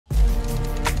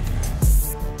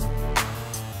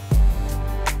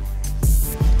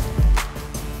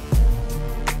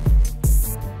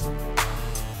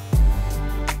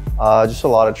Just a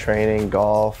lot of training,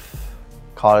 golf,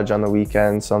 cottage on the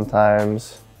weekends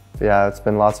sometimes. But yeah, it's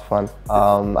been lots of fun.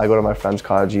 I go to my friend's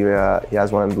cottage. He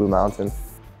has one in Blue Mountain.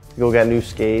 Go get new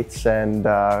skates and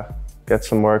get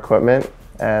some more equipment,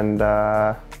 and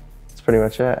that's pretty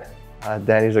much it.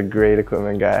 Danny's a great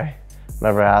equipment guy.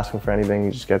 Whenever I ask him for anything,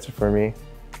 he just gets it for me.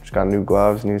 Just got new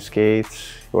gloves, new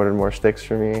skates. He ordered more sticks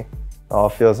for me. Oh,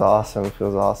 it feels awesome, it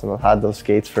feels awesome. I've had those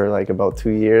skates for like about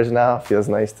 2 years now. It feels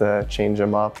nice to change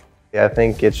them up. Yeah, I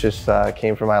think it just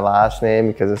came from my last name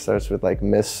because it starts with like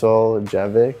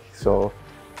Misaljevic, so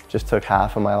just took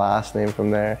half of my last name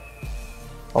from there.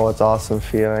 Oh, it's awesome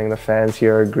feeling. The fans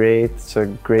here are great. It's a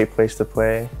great place to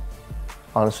play.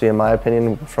 Honestly, in my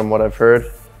opinion, from what I've heard,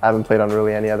 I haven't played on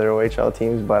really any other OHL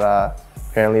teams, but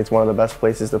apparently it's one of the best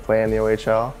places to play in the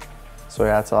OHL. So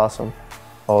yeah, it's awesome.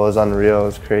 Oh, it was unreal, it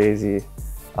was crazy.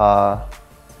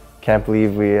 Can't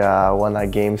believe we won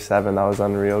that Game 7. That was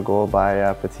an unreal goal by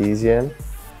Petizian.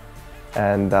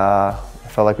 And I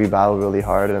felt like we battled really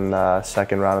hard in the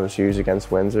second round of the series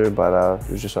against Windsor, but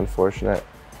it was just unfortunate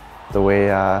the way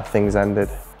things ended.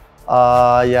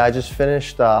 Yeah, I just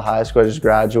finished high school, I just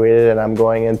graduated, and I'm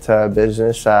going into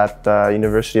business at the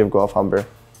University of Guelph Humber.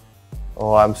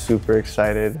 Oh, I'm super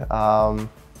excited.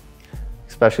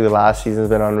 Especially the last season's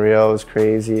been unreal. It was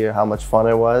crazy how much fun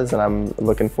it was, and I'm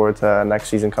looking forward to next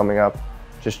season coming up.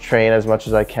 Just train as much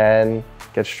as I can,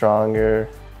 get stronger,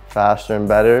 faster and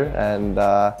better, and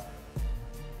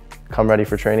come ready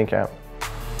for training camp.